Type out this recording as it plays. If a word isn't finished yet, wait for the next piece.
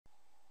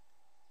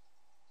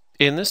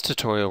In this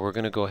tutorial, we're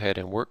going to go ahead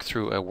and work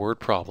through a word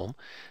problem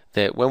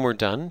that, when we're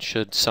done,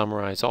 should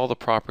summarize all the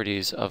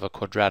properties of a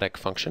quadratic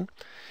function,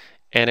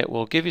 and it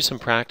will give you some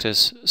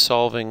practice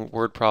solving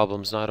word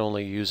problems not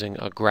only using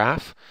a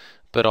graph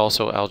but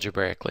also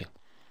algebraically.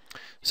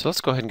 So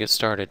let's go ahead and get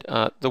started.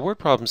 The word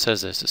problem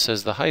says this. It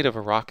says the height of a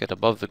rocket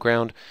above the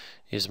ground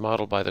is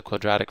modeled by the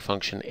quadratic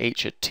function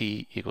h at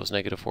t equals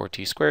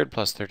 -4t squared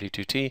plus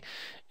 32t,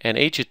 and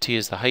h at t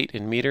is the height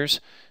in meters,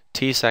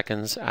 t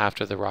seconds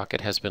after the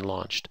rocket has been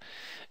launched.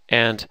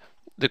 And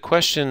the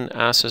question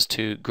asks us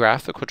to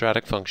graph the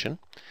quadratic function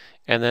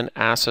and then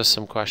asks us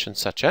some questions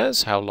such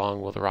as how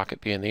long will the rocket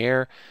be in the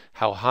air,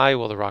 how high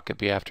will the rocket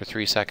be after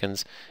 3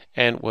 seconds,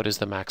 and what is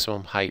the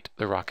maximum height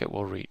the rocket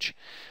will reach.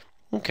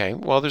 Okay,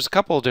 well, there's a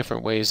couple of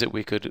different ways that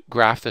we could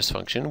graph this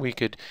function. We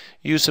could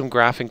use some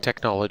graphing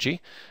technology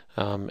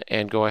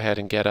and go ahead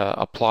and get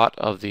a plot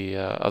of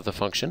the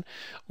function,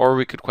 or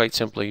we could quite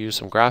simply use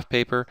some graph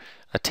paper,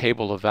 a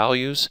table of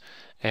values,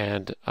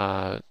 and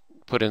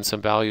put in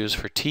some values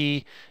for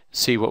t,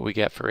 see what we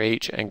get for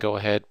h, and go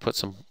ahead,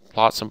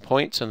 plot some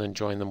points, and then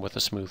join them with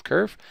a smooth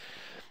curve.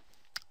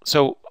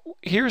 So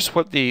here's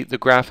what the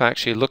graph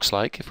actually looks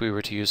like if we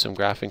were to use some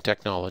graphing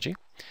technology.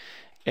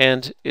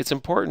 And it's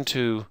important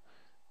to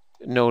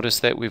notice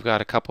that we've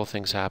got a couple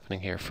things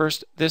happening here.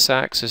 First, this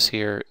axis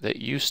here that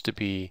used to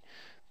be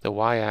the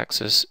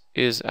y-axis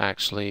is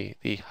actually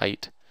the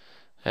height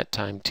at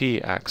time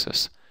t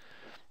axis.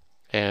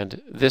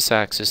 And this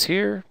axis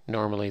here,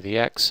 normally the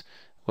x,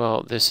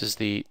 well, this is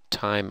the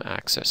time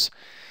axis.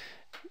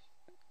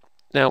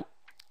 Now,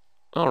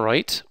 all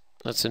right,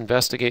 let's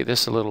investigate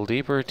this a little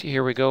deeper.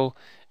 Here we go.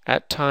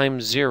 At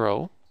time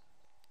 0,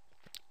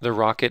 the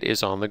rocket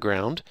is on the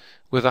ground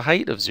with a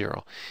height of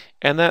 0.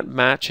 And that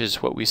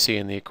matches what we see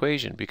in the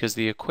equation, because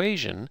the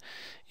equation,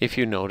 if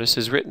you notice,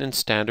 is written in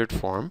standard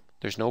form.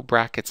 There's no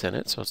brackets in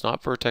it, so it's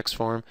not vertex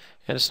form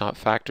and it's not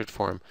factored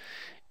form.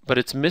 But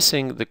it's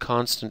missing the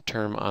constant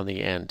term on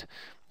the end.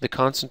 The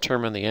constant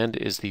term on the end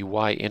is the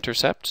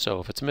y-intercept, so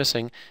if it's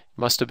missing, it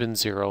must have been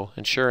 0,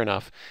 and sure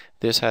enough,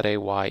 this had a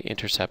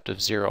y-intercept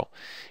of 0.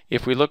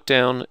 If we look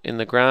down in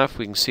the graph,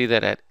 we can see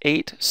that at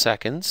 8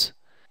 seconds,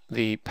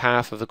 the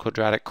path of the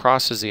quadratic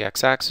crosses the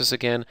x-axis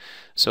again,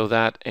 so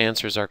that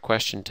answers our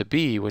question to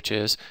B, which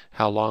is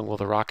how long will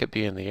the rocket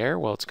be in the air?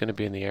 Well, it's going to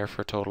be in the air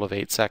for a total of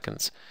 8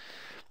 seconds.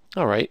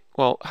 All right,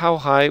 well, how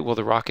high will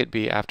the rocket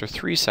be after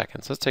 3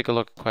 seconds? Let's take a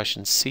look at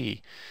question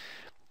C.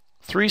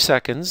 3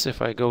 seconds, if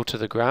I go to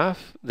the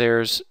graph,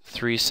 there's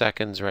 3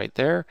 seconds right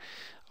there.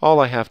 All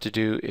I have to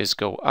do is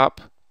go up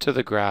to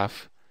the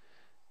graph,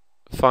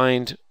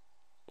 find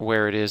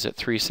where it is at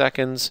 3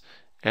 seconds,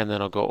 and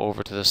then I'll go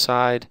over to the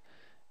side,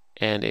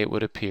 and it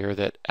would appear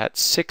that at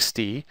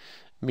 60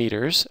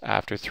 meters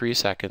after 3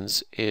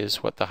 seconds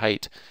is what the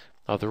height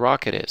of the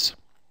rocket is.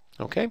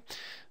 Okay,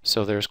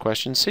 so there's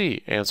question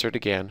C, answered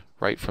again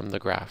right from the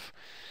graph.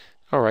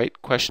 All right,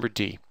 question number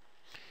D.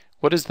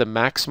 What is the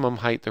maximum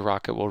height the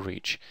rocket will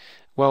reach?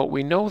 Well,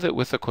 we know that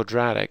with a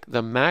quadratic,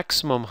 the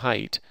maximum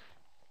height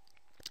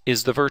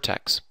is the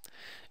vertex.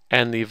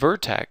 And the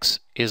vertex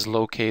is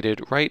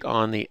located right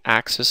on the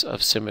axis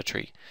of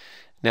symmetry.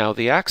 Now,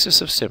 the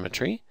axis of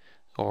symmetry,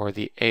 or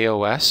the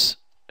AOS,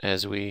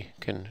 as we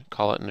can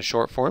call it in a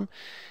short form,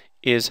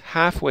 is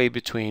halfway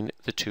between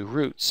the two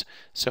roots.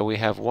 So we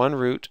have one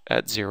root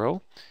at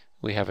 0,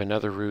 we have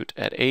another root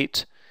at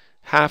 8,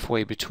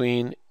 halfway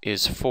between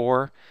is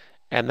 4,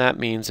 and that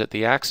means that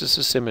the axis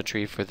of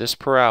symmetry for this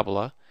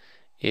parabola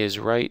is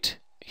right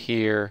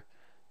here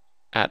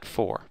at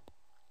 4.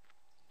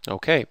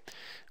 Okay,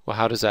 well,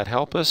 how does that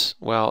help us?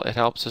 Well, it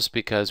helps us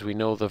because we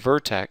know the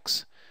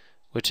vertex,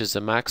 which is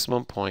the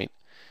maximum point,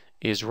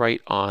 is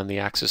right on the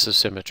axis of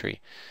symmetry.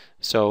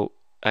 So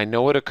I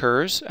know it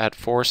occurs at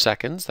 4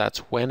 seconds. That's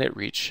when it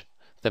reached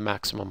the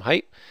maximum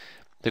height.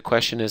 The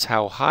question is,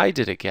 how high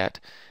did it get?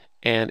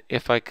 And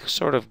if I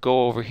sort of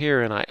go over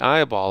here and I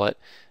eyeball it,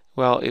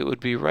 well, it would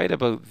be right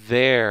about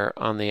there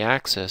on the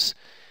axis,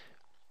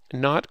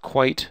 not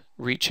quite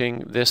reaching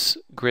this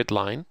grid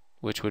line,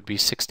 which would be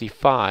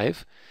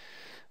 65,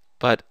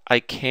 but I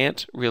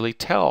can't really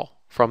tell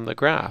from the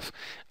graph.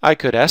 I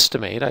could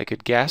estimate, I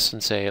could guess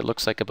and say it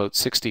looks like about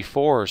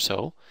 64 or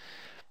so,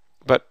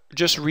 but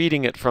just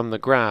reading it from the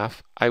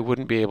graph, I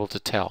wouldn't be able to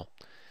tell.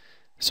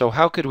 So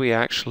how could we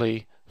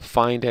actually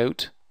find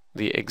out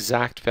the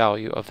exact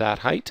value of that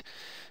height?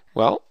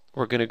 Well,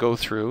 we're going to go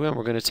through and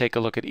we're going to take a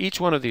look at each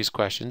one of these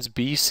questions,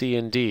 B, C,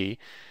 and D,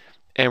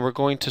 and we're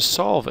going to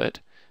solve it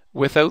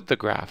without the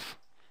graph.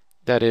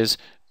 That is,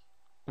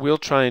 we'll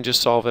try and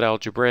just solve it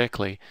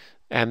algebraically,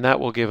 and that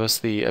will give us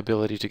the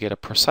ability to get a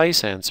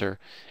precise answer,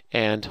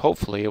 and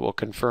hopefully it will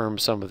confirm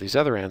some of these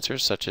other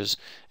answers, such as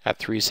at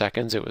 3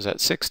 seconds it was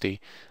at 60,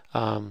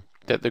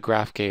 that the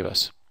graph gave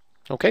us.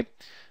 Okay?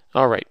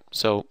 All right,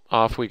 so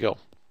off we go.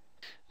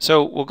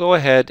 So we'll go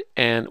ahead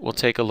and we'll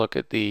take a look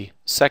at the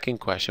second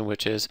question,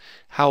 which is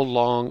how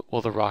long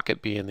will the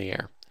rocket be in the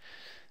air?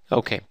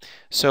 Okay,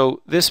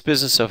 so this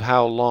business of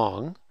how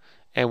long,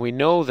 and we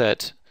know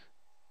that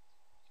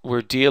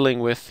we're dealing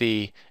with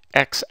the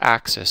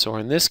x-axis, or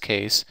in this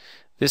case,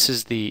 this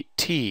is the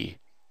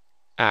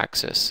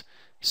t-axis.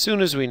 As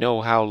soon as we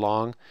know how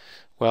long,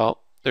 well,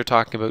 they're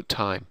talking about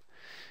time.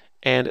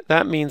 And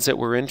that means that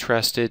we're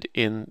interested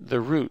in the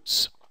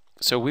roots.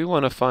 So we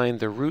want to find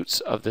the roots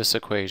of this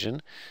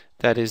equation,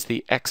 that is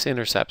the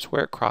x-intercepts,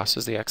 where it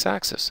crosses the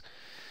x-axis.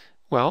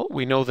 Well,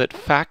 we know that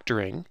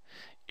factoring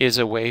is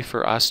a way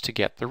for us to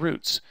get the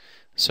roots.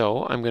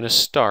 So I'm going to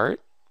start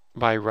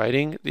by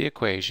writing the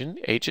equation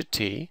h at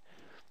t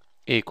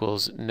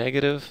equals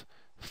negative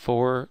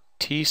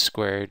 4t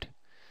squared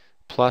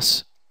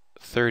plus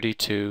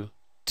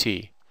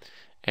 32t.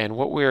 And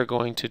what we are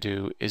going to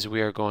do is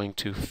we are going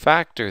to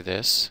factor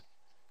this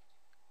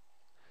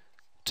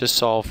to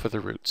solve for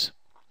the roots.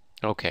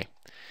 Okay,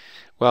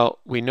 well,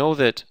 we know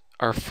that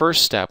our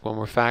first step when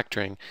we're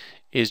factoring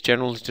is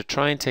generally to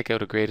try and take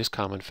out a greatest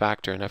common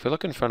factor. And if I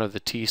look in front of the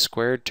t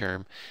squared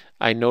term,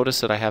 I notice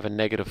that I have a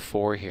negative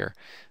 4 here.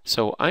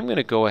 So I'm going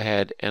to go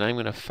ahead and I'm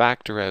going to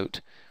factor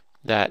out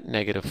that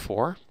negative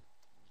 4.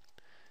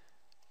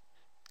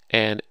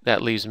 And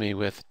that leaves me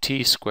with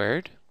t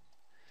squared.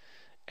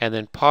 And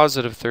then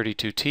positive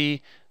 32t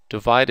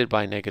divided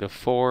by negative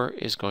 4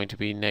 is going to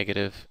be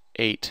negative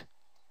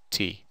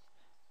 8t.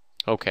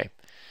 Okay,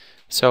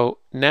 so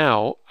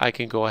now I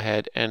can go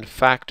ahead and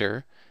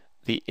factor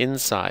the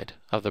inside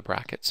of the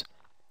brackets.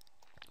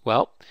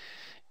 Well,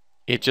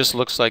 it just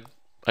looks like,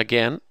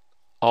 again,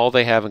 all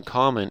they have in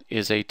common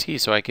is a t,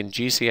 so I can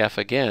GCF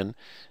again,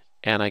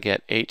 and I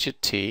get h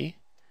at t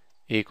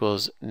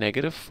equals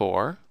negative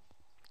 4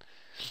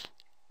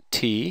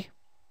 t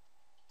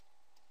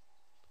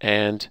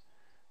and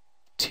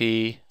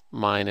t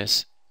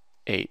minus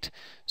 8.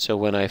 So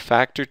when I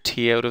factor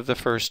t out of the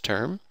first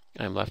term,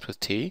 I'm left with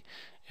t,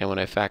 and when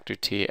I factor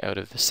t out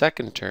of the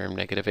second term,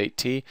 negative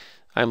 8t,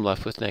 I'm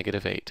left with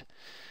negative 8.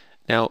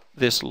 Now,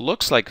 this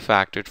looks like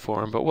factored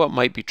form, but what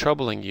might be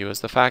troubling you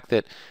is the fact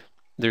that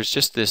there's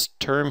just this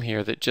term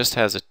here that just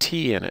has a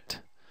t in it.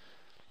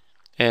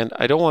 And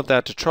I don't want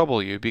that to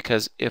trouble you,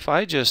 because if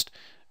I just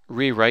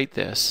rewrite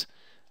this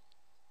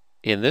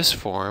in this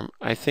form,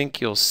 I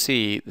think you'll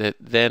see that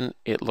then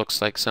it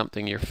looks like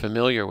something you're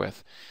familiar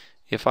with.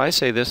 If I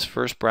say this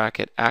first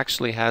bracket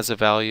actually has a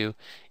value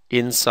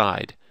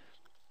inside,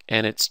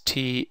 and it's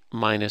t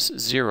minus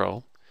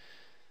 0,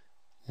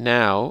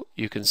 now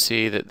you can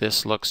see that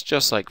this looks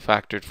just like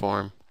factored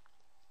form,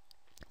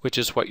 which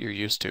is what you're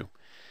used to.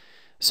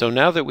 So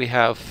now that we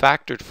have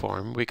factored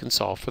form, we can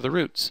solve for the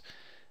roots.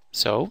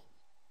 So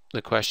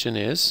the question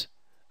is,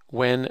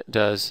 when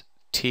does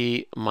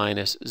t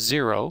minus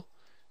 0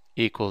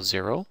 equal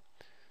 0?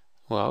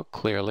 Well,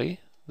 clearly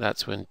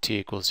that's when t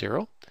equals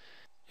 0.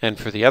 And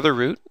for the other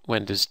root,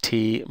 when does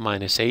t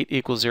minus 8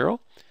 equal 0?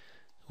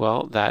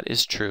 Well, that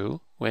is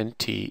true when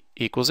t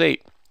equals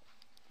 8.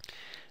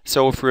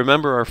 So if we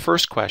remember our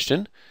first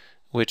question,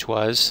 which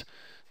was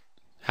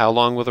how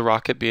long will the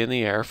rocket be in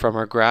the air, from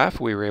our graph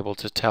we were able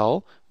to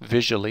tell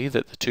visually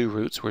that the two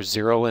roots were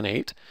 0 and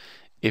 8.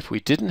 If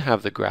we didn't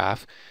have the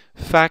graph,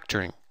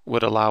 factoring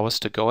would allow us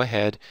to go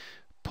ahead,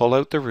 pull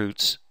out the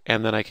roots,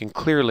 and then I can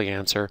clearly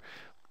answer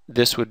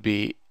this would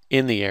be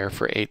in the air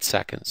for 8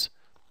 seconds.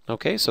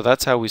 Okay, so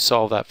that's how we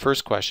solve that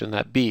first question,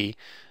 that B,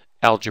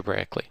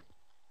 algebraically.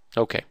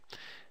 Okay,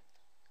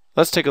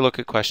 let's take a look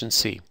at question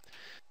C.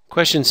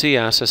 Question C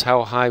asks us,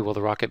 how high will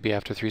the rocket be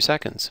after 3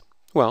 seconds?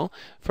 Well,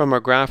 from our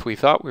graph we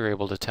thought we were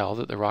able to tell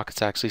that the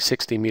rocket's actually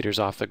 60 meters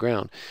off the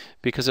ground,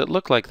 because it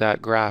looked like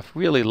that graph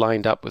really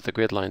lined up with the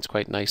grid lines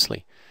quite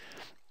nicely.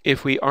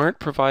 If we aren't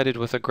provided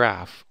with a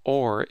graph,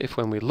 or if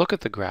when we look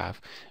at the graph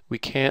we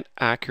can't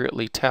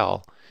accurately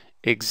tell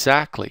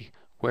exactly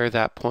where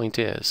that point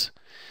is,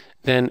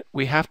 then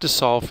we have to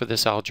solve for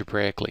this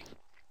algebraically.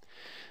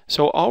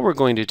 So all we're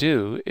going to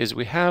do is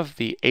we have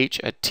the h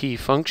at t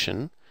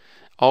function.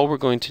 All we're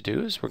going to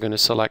do is we're going to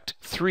select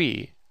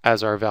 3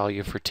 as our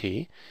value for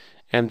t,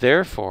 and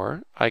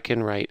therefore I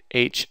can write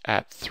h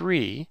at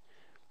 3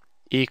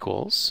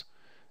 equals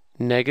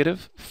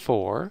negative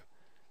 4.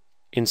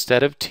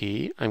 Instead of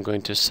t, I'm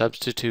going to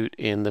substitute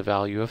in the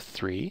value of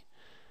 3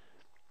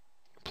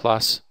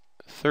 plus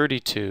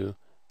 32,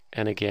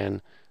 and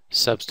again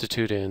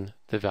substitute in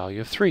the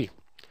value of 3.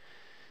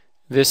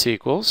 This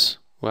equals,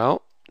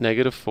 well,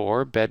 negative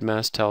 4.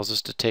 BEDMAS tells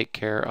us to take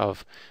care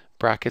of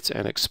brackets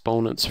and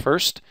exponents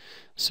first.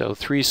 So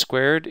 3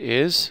 squared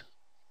is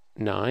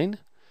 9,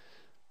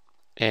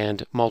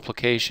 and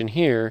multiplication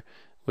here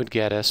would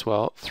get us,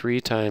 well,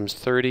 3 times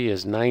 30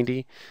 is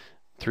 90,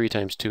 3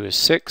 times 2 is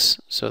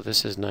 6, so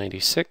this is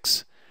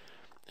 96.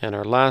 And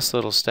our last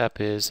little step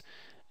is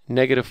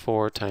negative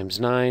 4 times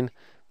 9,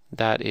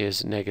 that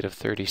is negative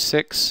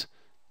 36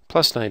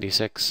 plus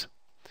 96,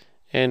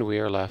 and we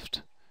are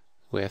left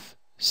with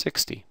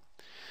 60.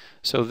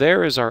 So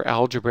there is our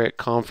algebraic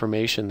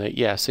confirmation that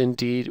yes,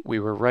 indeed, we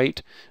were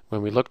right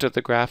when we looked at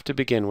the graph to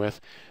begin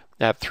with.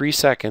 At 3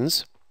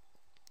 seconds,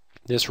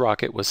 this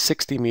rocket was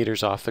 60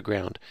 meters off the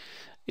ground.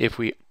 If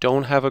we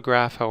don't have a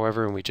graph,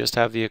 however, and we just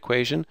have the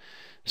equation,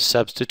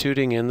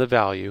 substituting in the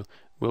value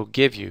will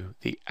give you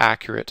the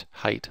accurate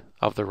height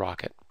of the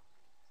rocket.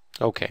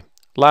 Okay,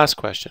 Last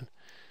question.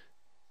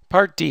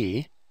 Part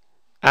D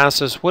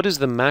asks us, what is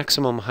the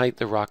maximum height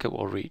the rocket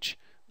will reach?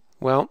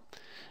 Well,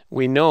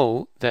 we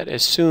know that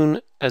as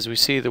soon as we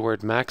see the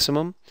word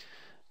maximum,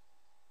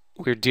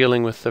 we're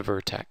dealing with the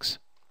vertex.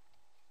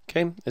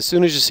 Okay? As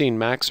soon as you see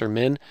max or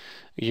min,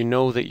 you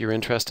know that you're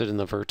interested in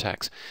the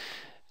vertex.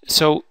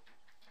 So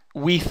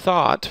we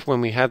thought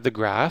when we had the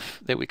graph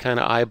that we kind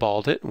of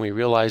eyeballed it and we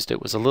realized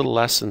it was a little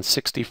less than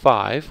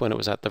 65 when it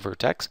was at the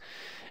vertex,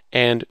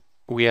 and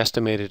we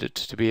estimated it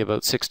to be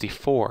about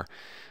 64.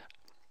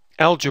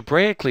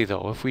 Algebraically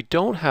though, if we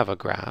don't have a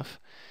graph,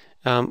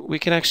 we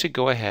can actually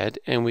go ahead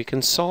and we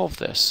can solve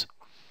this.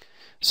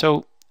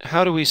 So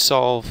how do we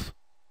solve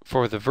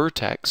for the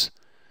vertex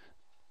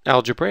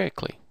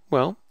algebraically?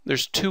 Well,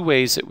 there's two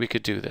ways that we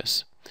could do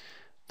this.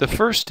 The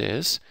first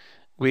is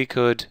we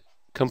could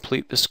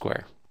complete the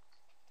square.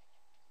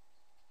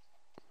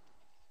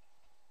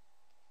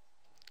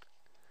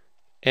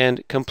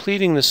 And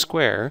completing the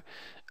square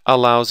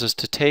allows us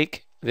to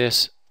take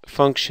this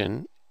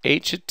function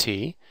h at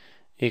t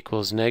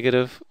equals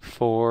negative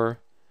 4t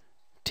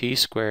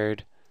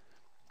squared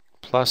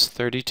plus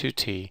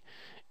 32t,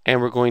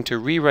 and we're going to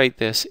rewrite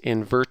this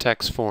in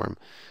vertex form.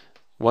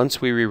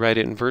 Once we rewrite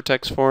it in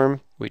vertex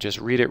form, we just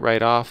read it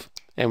right off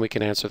and we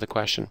can answer the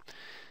question.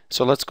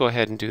 So let's go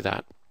ahead and do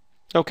that.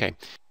 Okay,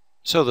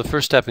 so the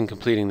first step in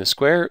completing the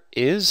square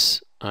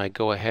is I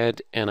go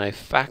ahead and I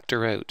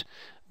factor out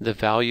the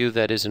value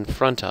that is in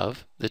front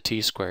of the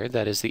t squared,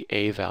 that is the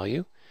a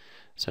value.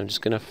 So I'm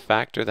just going to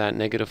factor that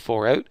negative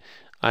 4 out.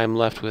 I'm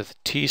left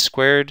with t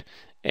squared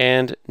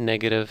and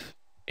negative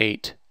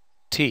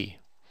 8t.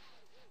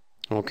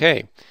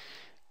 Okay,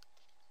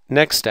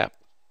 next step.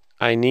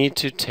 I need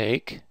to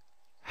take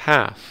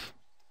half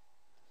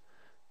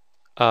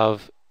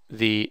of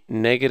the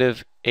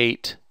negative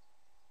 8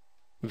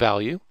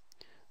 value,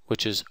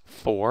 which is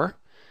 4,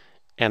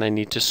 and I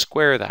need to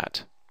square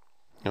that.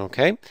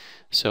 Okay,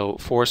 so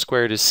 4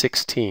 squared is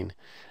 16.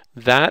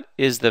 That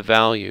is the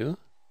value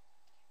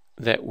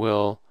that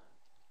will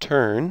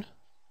turn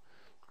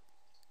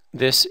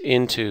this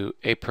into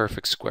a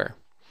perfect square.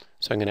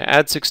 So I'm going to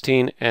add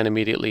 16 and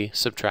immediately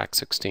subtract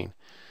 16.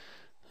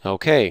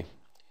 Okay,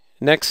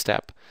 next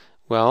step.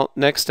 Well,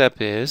 next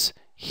step is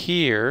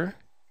here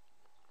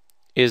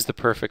is the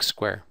perfect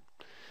square.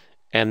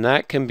 And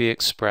that can be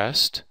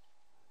expressed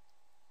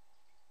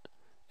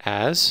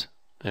as,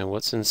 and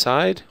what's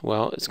inside?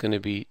 Well, it's going to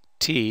be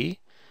t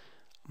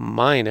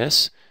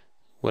minus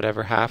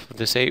whatever half of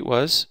this 8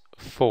 was,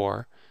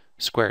 4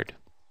 squared.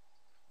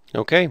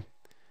 Okay,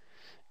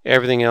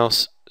 everything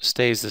else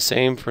stays the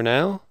same for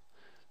now.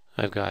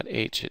 I've got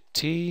h at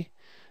t,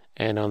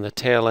 and on the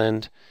tail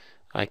end,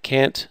 I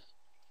can't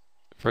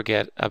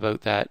forget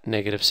about that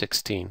negative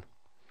 16.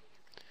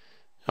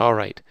 All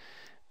right,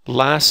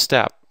 last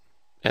step,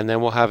 and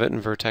then we'll have it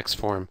in vertex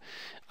form.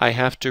 I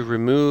have to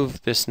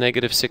remove this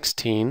negative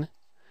 16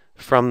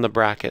 from the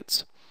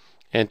brackets.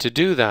 And to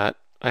do that,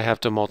 I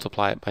have to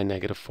multiply it by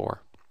negative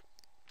 4.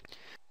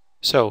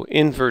 So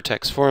in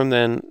vertex form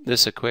then,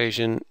 this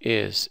equation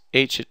is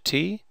h at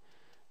t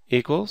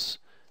equals,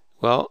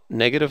 well,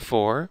 negative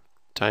 4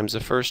 times the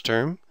first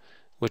term,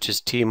 which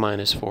is t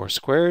minus 4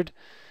 squared,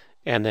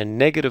 and then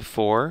negative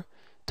 4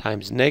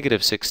 times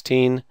negative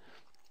 16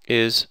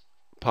 is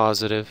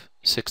positive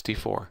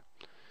 64.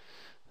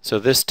 So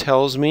this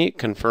tells me,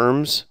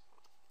 confirms,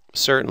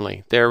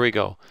 certainly, there we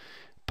go.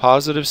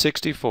 Positive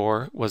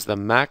 64 was the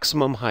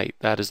maximum height,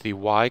 that is the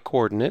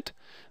y-coordinate,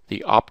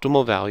 the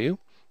optimal value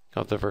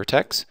of the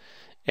vertex,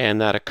 and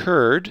that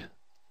occurred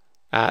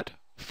at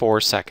 4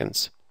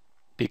 seconds,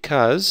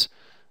 because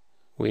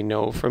we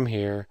know from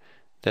here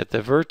that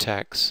the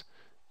vertex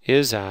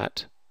is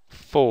at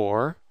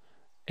 4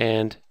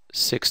 and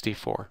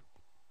 64.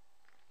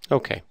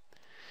 Okay,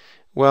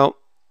 well,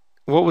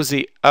 what was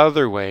the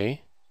other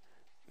way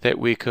that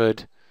we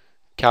could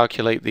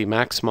calculate the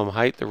maximum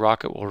height the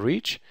rocket will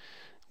reach?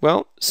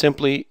 Well,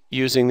 simply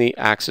using the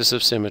axis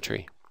of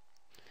symmetry.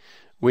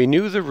 We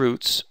knew the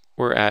roots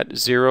were at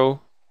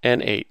 0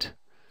 and 8,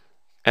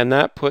 and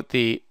that put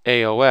the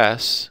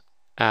AOS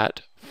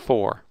at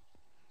 4.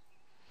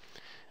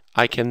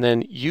 I can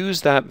then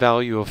use that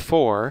value of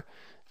 4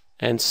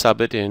 and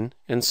sub it in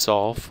and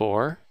solve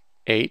for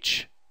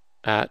h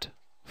at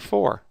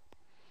 4.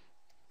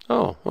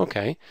 Oh,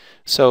 okay.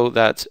 So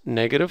that's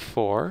negative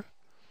 4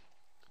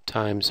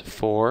 times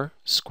 4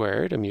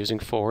 squared, I'm using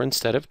 4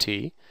 instead of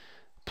t,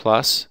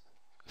 plus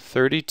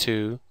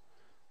 32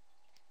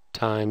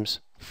 times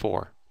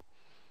 4.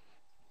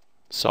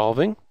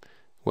 Solving,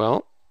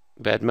 well,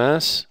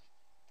 BEDMAS,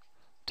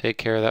 take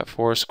care of that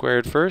 4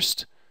 squared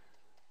first,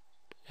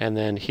 and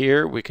then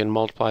here we can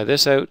multiply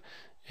this out,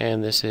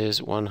 and this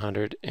is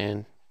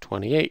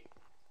 128.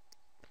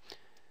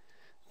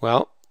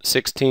 Well,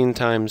 16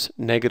 times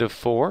negative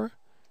 4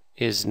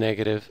 is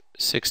negative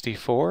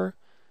 64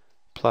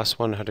 plus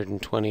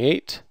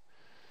 128,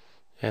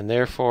 and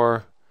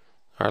therefore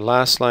our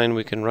last line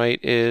we can write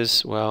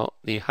is, well,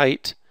 the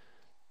height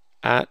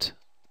at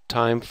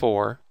time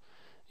 4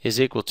 is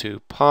equal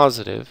to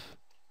positive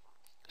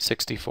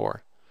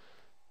 64.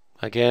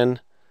 Again,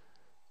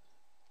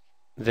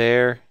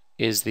 there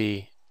is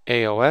the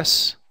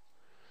AOS,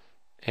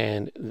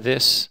 and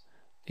this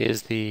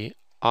is the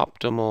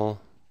optimal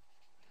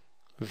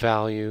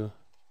value.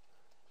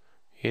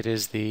 It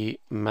is the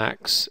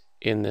max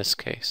in this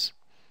case,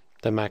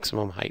 the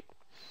maximum height.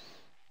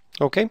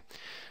 Okay,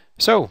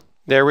 so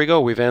there we go.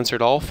 We've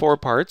answered all 4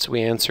 parts.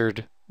 We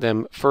answered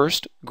them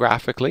first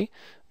graphically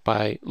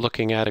by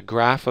looking at a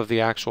graph of the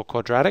actual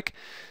quadratic,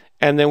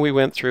 and then we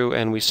went through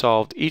and we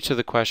solved each of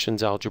the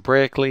questions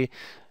algebraically,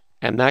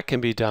 and that can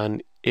be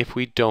done if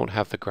we don't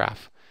have the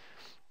graph.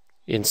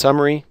 In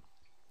summary,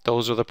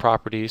 those are the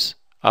properties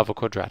of a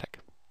quadratic.